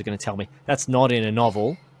chapters are going to tell me. That's not in a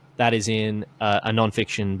novel, that is in a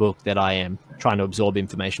non-fiction book that I am trying to absorb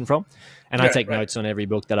information from, and I take notes on every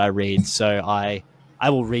book that I read. So I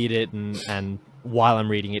will read it, and while I'm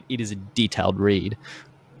reading it, it is a detailed read.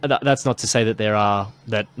 That's not to say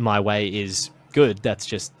that my way is good. That's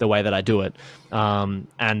just the way that I do it. And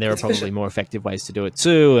there are probably more effective ways to do it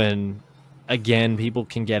too. And again, people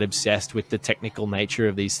can get obsessed with the technical nature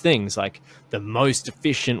of these things, like the most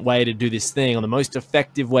efficient way to do this thing or the most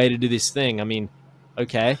effective way to do this thing. I mean,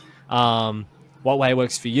 okay, what way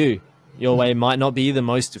works for you? Your way might not be the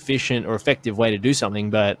most efficient or effective way to do something,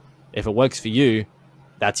 but if it works for you,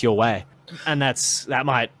 that's your way. And that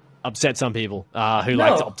might upset some people who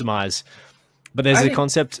like to optimize. But there's a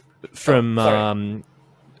concept from the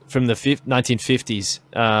 1950s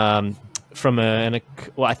from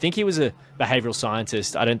I think he was a behavioral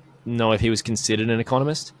scientist. I don't know if he was considered an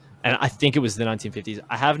economist, and I think it was the 1950s.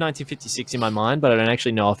 I have 1956 in my mind, but I don't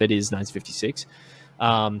actually know if it is 1956.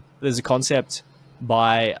 There's a concept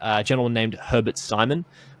by a gentleman named Herbert Simon,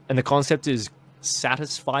 and the concept is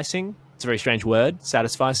satisficing. It's a very strange word,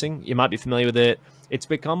 satisficing. You might be familiar with it. It's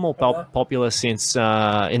become more popular since,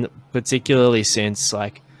 particularly since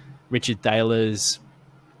like Richard Thaler's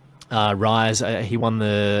rise. He won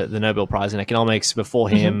the Nobel Prize in economics. Before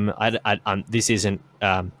him, this isn't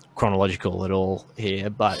chronological at all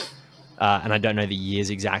here, but and I don't know the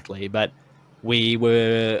years exactly, but we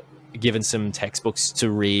were given some textbooks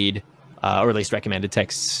to read, or at least recommended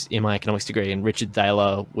texts in my economics degree, and Richard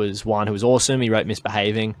Thaler was one who was awesome. He wrote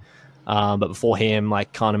Misbehaving. But before him,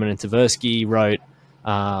 like Kahneman and Tversky wrote,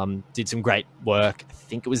 did some great work. I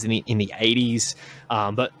think it was in the 80s.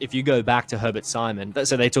 But if you go back to Herbert Simon,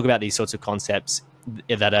 so they talk about these sorts of concepts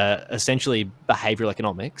that are essentially behavioral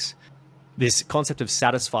economics. This concept of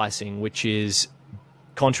satisficing, which is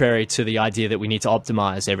contrary to the idea that we need to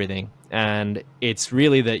optimize everything. And it's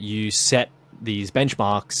really that you set these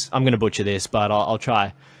benchmarks. I'm going to butcher this, but I'll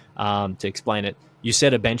try to explain it. You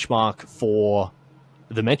set a benchmark for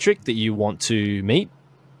the metric that you want to meet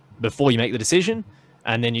before you make the decision,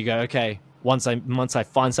 and then you go, okay, once I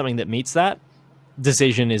find something that meets that,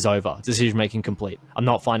 decision is over, decision making complete. I'm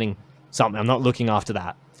not finding something, I'm not looking after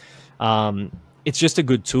that. It's just a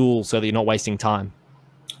good tool so that you're not wasting time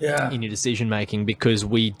in your decision making, because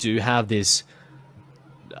we do have this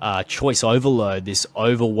choice overload, this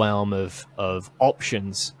overwhelm of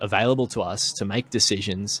options available to us to make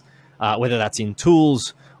decisions, whether that's in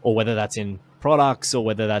tools or whether that's in products, or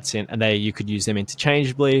whether that's in, and you could use them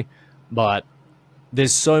interchangeably, but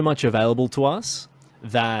there's so much available to us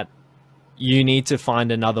that you need to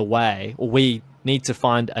find another way, or we need to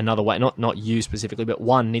find another way, not you specifically, but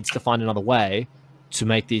one needs to find another way to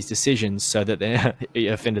make these decisions so that they're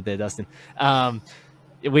offended there, Dustin.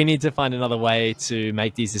 We need to find another way to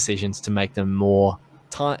make these decisions to make them more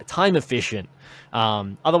time efficient.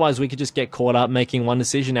 Otherwise we could just get caught up making one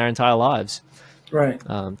decision our entire lives. Right.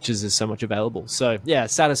 Because there's so much available. So yeah,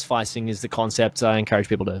 satisficing is the concept. I encourage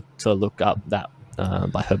people to look up that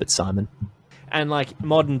by Herbert Simon. And like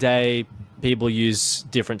modern day people use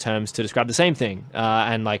different terms to describe the same thing.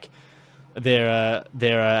 And like there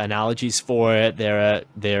are analogies for it. There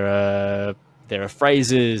are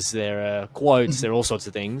phrases. There are quotes. There are all sorts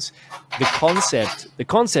of things. The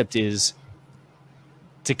concept is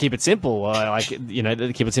to keep it simple,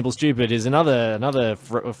 to keep it simple, stupid is another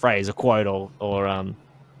phrase, a quote, or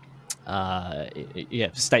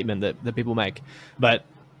statement that people make. But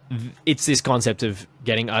it's this concept of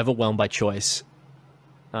getting overwhelmed by choice.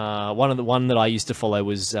 One that I used to follow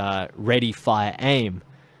was Ready, Fire, Aim,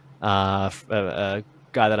 a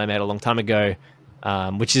guy that I met a long time ago,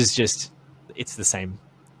 which is it's the same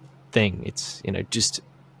thing. It's just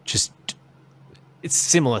it's a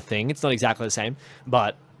similar thing. It's not exactly the same,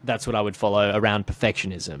 but that's what I would follow around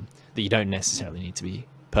perfectionism, that you don't necessarily need to be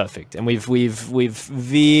perfect. And we've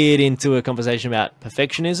veered into a conversation about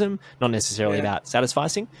perfectionism, not necessarily about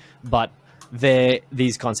satisficing, but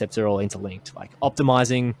these concepts are all interlinked, like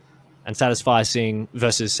optimizing and satisficing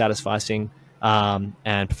versus satisficing, and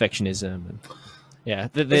perfectionism.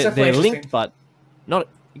 And they're linked, but not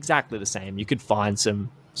exactly the same. You could find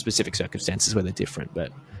some specific circumstances where they're different,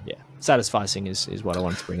 but yeah, satisficing is what I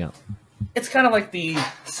wanted to bring up. It's kind of like the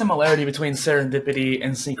similarity between serendipity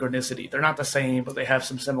and synchronicity. They're not the same, but they have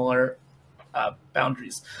some similar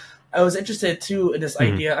boundaries. I was interested too in this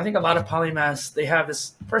idea. I think a lot of polymaths, they have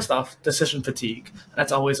this, first off, decision fatigue.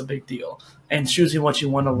 That's always a big deal. And choosing what you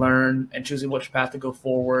want to learn and choosing which path to go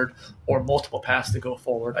forward or multiple paths to go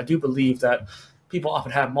forward. I do believe that people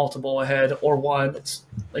often have multiple ahead or one. It's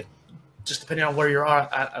like just depending on where you are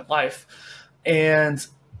at life. And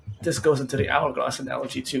this goes into the hourglass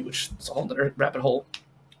analogy too, which is a whole other rabbit hole.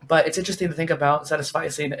 But it's interesting to think about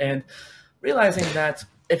satisficing and realizing that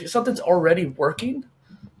if something's already working,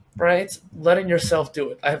 right, letting yourself do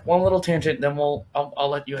it. I have one little tangent, then I'll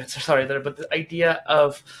let you answer. Sorry there, but the idea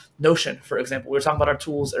of Notion, for example, we were talking about our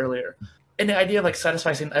tools earlier, and the idea of like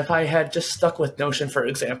satisficing. If I had just stuck with Notion, for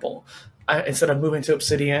example, instead of moving to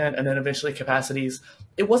Obsidian and then eventually Capacities,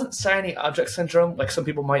 it wasn't shiny object syndrome like some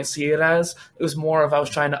people might see it as. It was more of I was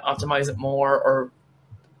trying to optimize it more or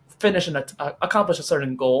finish and accomplish a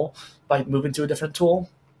certain goal by moving to a different tool.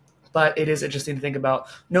 But it is interesting to think about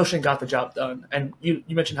Notion got the job done. And you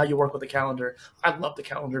mentioned how you work with the calendar. I love the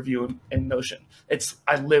calendar view in Notion.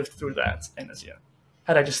 I lived through that. And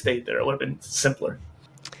had I just stayed there, it would have been simpler.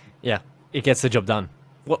 Yeah, it gets the job done.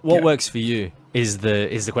 What works for you is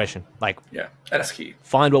the question. Like, yeah, that's key.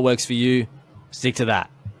 Find what works for you, stick to that.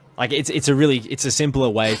 Like it's a simpler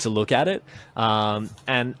way to look at it.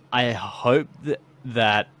 And I hope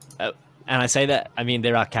that and I say that, I mean,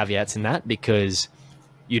 there are caveats in that because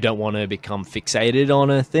you don't want to become fixated on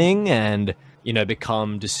a thing and,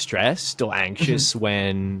 become distressed or anxious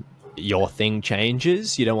when your thing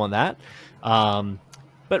changes. You don't want that.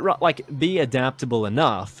 But like be adaptable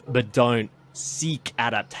enough, but don't seek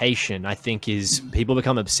adaptation. I think people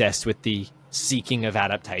become obsessed with the seeking of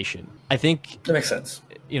adaptation. I think that makes sense.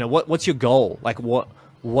 What's your goal? Like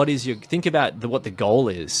what is your, think about what the goal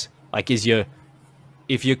is. Like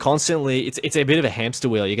if you're constantly, it's a bit of a hamster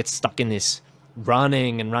wheel. You get stuck in this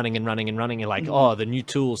running and running and running and running. You're like, oh, the new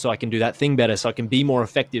tool, so I can do that thing better, so I can be more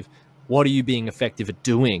effective. What are you being effective at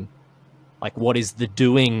doing? Like, what is the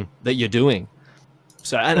doing that you're doing?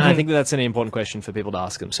 So, and I think that's an important question for people to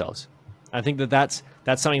ask themselves. I think that's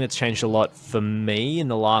something that's changed a lot for me in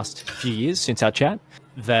the last few years since our chat,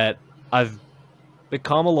 that I've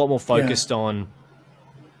become a lot more focused on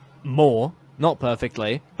more, not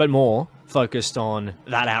perfectly, but more focused on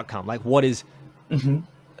that outcome. Like, what is...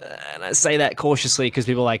 And I say that cautiously because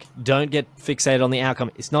people are like, don't get fixated on the outcome.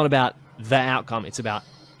 It's not about the outcome. It's about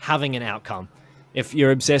having an outcome. If you're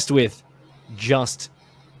obsessed with just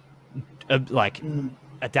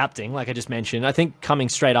adapting, like I just mentioned, I think coming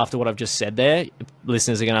straight after what I've just said there,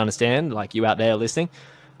 listeners are going to understand, like you out there listening,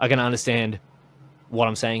 are going to understand what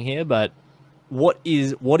I'm saying here. But what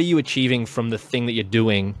are you achieving from the thing that you're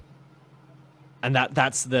doing? And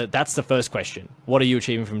that's the first question. What are you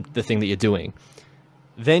achieving from the thing that you're doing?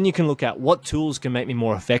 Then you can look at what tools can make me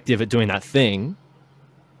more effective at doing that thing,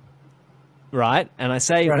 right? And I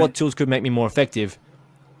say what tools could make me more effective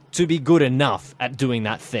to be good enough at doing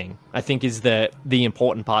that thing, I think is the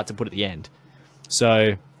important part to put at the end.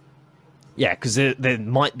 So, yeah, because there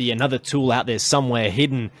might be another tool out there somewhere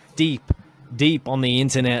hidden deep on the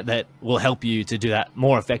internet that will help you to do that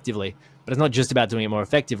more effectively. But it's not just about doing it more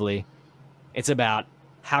effectively. It's about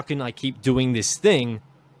how can I keep doing this thing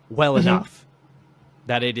well enough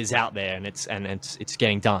that it is out there and it's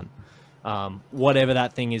getting done, whatever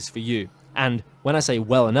that thing is for you. And when I say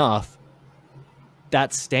well enough,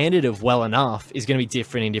 that standard of well enough is going to be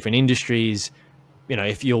different in different industries.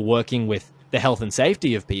 If you're working with the health and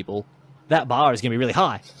safety of people, that bar is going to be really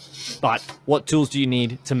high. But what tools do you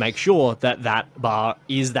need to make sure that bar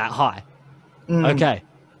is that high? Okay.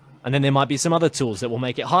 And then there might be some other tools that will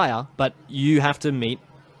make it higher, but you have to meet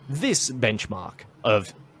this benchmark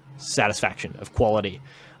of satisfaction, of quality,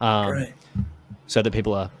 so that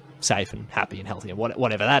people are safe and happy and healthy and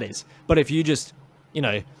whatever that is. But if you just,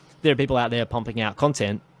 there are people out there pumping out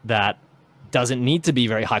content that doesn't need to be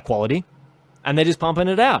very high quality and they're just pumping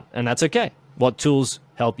it out, and that's okay. What tools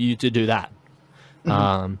help you to do that?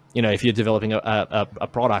 If you're developing a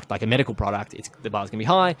product, like a medical product, the bar's gonna be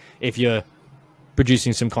high. If you're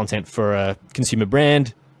producing some content for a consumer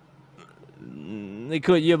brand,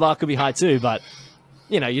 your bar could be high too, but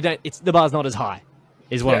the bar's not as high,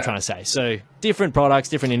 is what I'm trying to say. So different products,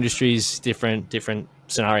 different industries, different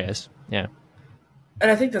scenarios. Yeah.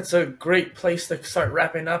 And I think that's a great place to start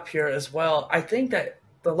wrapping up here as well. I think that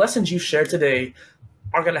the lessons you shared today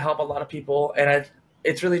are going to help a lot of people. And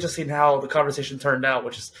it's really just seeing how the conversation turned out,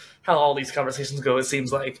 which is how all these conversations go, it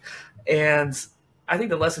seems like. And I think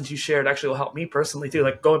the lessons you shared actually will help me personally too.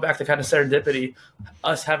 Like going back to kind of serendipity,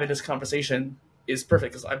 us having this conversation is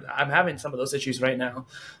perfect because I'm having some of those issues right now.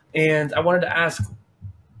 And I wanted to ask,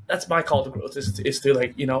 that's my call to growth is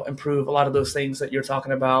to improve a lot of those things that you're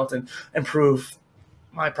talking about and improve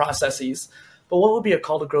my processes. But what would be a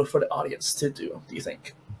call to growth for the audience to do you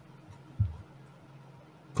think?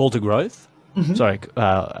 Call to growth? Mm-hmm. Sorry,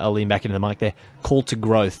 I'll lean back into the mic there. Call to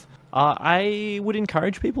growth. I would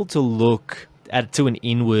encourage people to look to an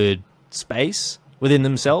inward space within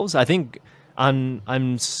themselves. I think I'm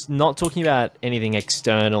not talking about anything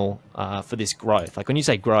external for this growth. Like when you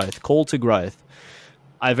say growth, call to growth,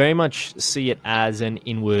 I very much see it as an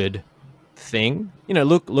inward thing. You know,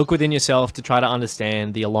 look within yourself to try to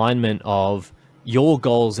understand the alignment of your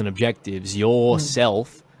goals and objectives,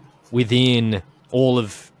 yourself within all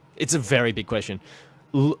of. It's a very big question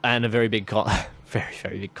and a very big, very,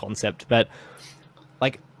 very big concept. But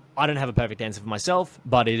like, I don't have a perfect answer for myself,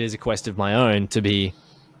 but it is a quest of my own to be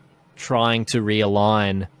trying to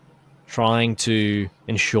realign, trying to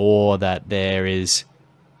ensure that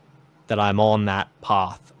that I'm on that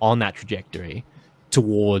path, on that trajectory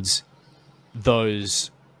towards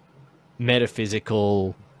those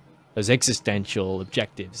metaphysical, those existential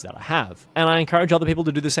objectives that I have. And I encourage other people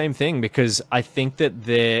to do the same thing, because I think that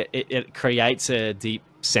it creates a deep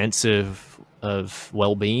sense of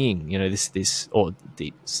well-being, you know, this or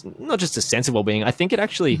deep, not just a sense of well-being. I think it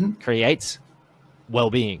actually creates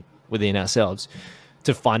well-being within ourselves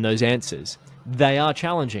to find those answers. They are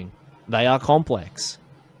challenging. They are complex.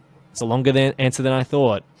 It's a longer answer than I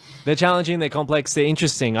thought. They're challenging, they're complex, they're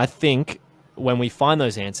interesting, I think, when we find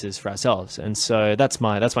those answers for ourselves. And so that's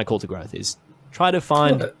my call to growth, is try to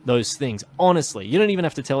find those things. Honestly, you don't even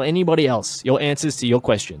have to tell anybody else your answers to your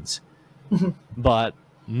questions. But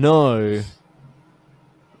know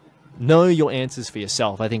your answers for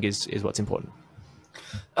yourself, I think is what's important.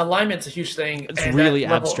 Alignment's a huge thing. It's really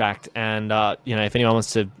abstract. And, you know, if anyone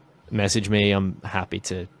wants to message me, I'm happy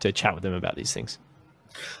to chat with them about these things.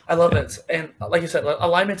 I love it. And like you said,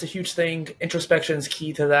 alignment's a huge thing. Introspection is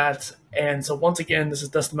key to that. And so once again, this is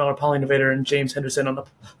Dustin Miller, Poly Innovator, and James Henderson on the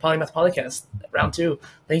Polymath PolyCast, round 2.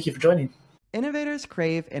 Thank you for joining. Innovators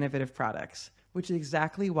crave innovative products, which is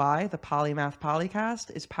exactly why the Polymath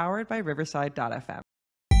PolyCast is powered by Riverside.fm.